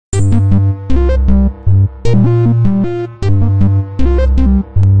For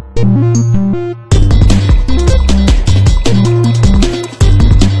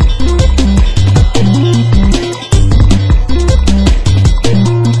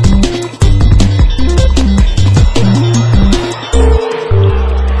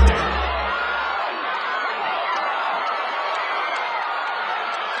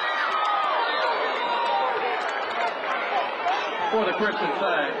the Crimson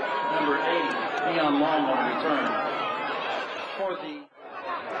Tide, number 80, Deon Long on return. For the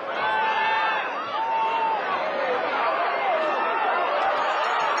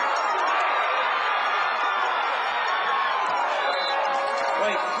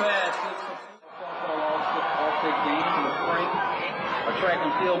White pass is off big game to the Frank, a track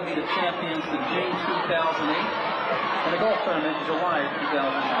and field meet of champions in June 2008, and a golf tournament in July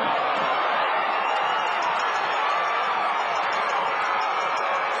 2009.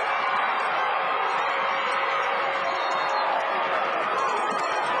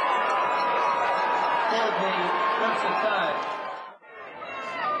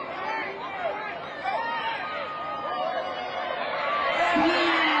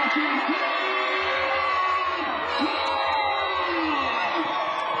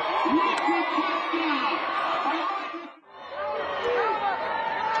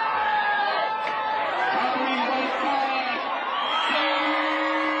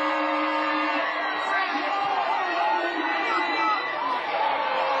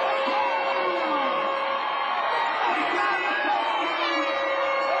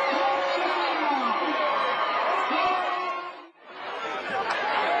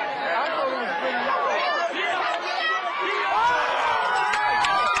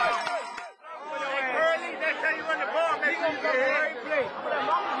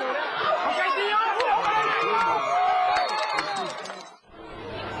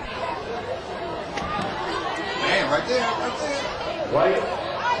 Right there, right there. White.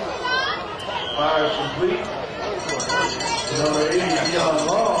 Fire complete. Number 80, Deon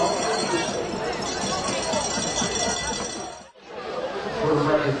Long. For the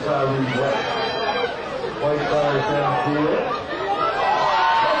record, Tyree White. White fires downfield.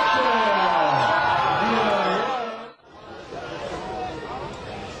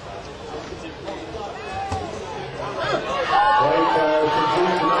 White fires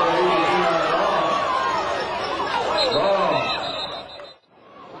complete.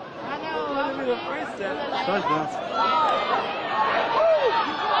 Touchdown.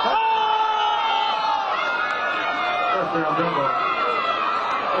 Touchdown, Dumbo.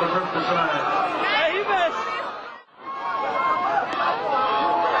 For the Crimson Tide. Hey, you best.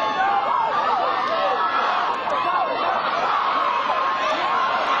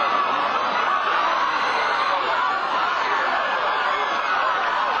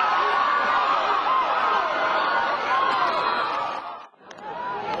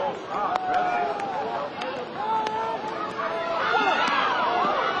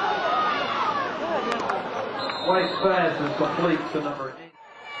 White's pass is complete to number 8.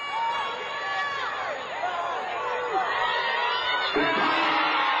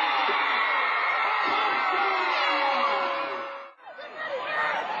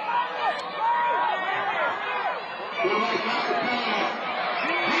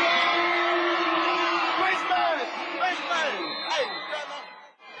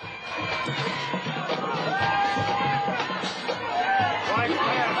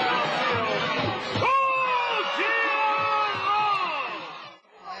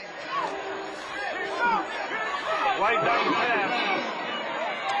 White down the pass.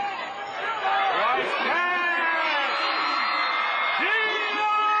 White pass. Deon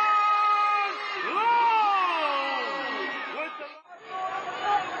Long with the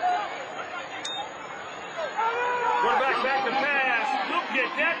quarterback back to pass. Look at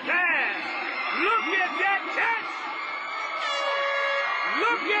that pass. Look at that catch.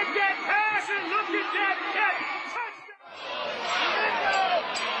 Look at that pass and look at that catch.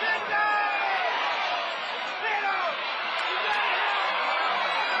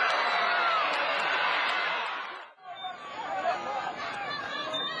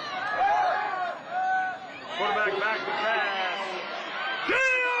 Quarterback back to pass.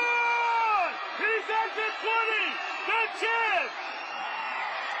 Deon! He's at the 20, the 10.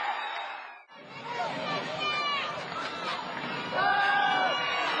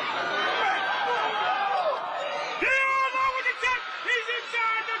 Deon Long with the catch. He's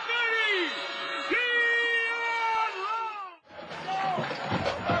inside the 30. Deon Long.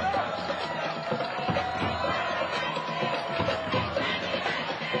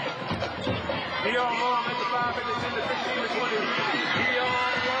 Deon Long at the 5, at the 10, the 15, the 20.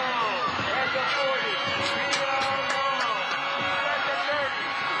 Deon Long at the 40.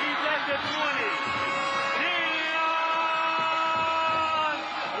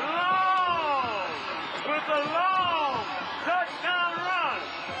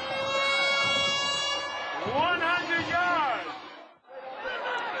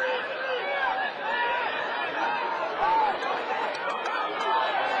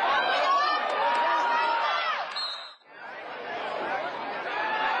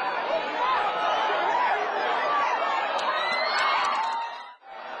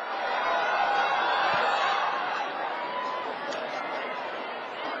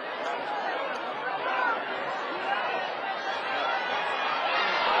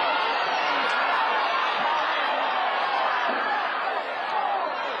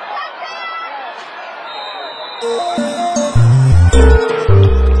 Thank you.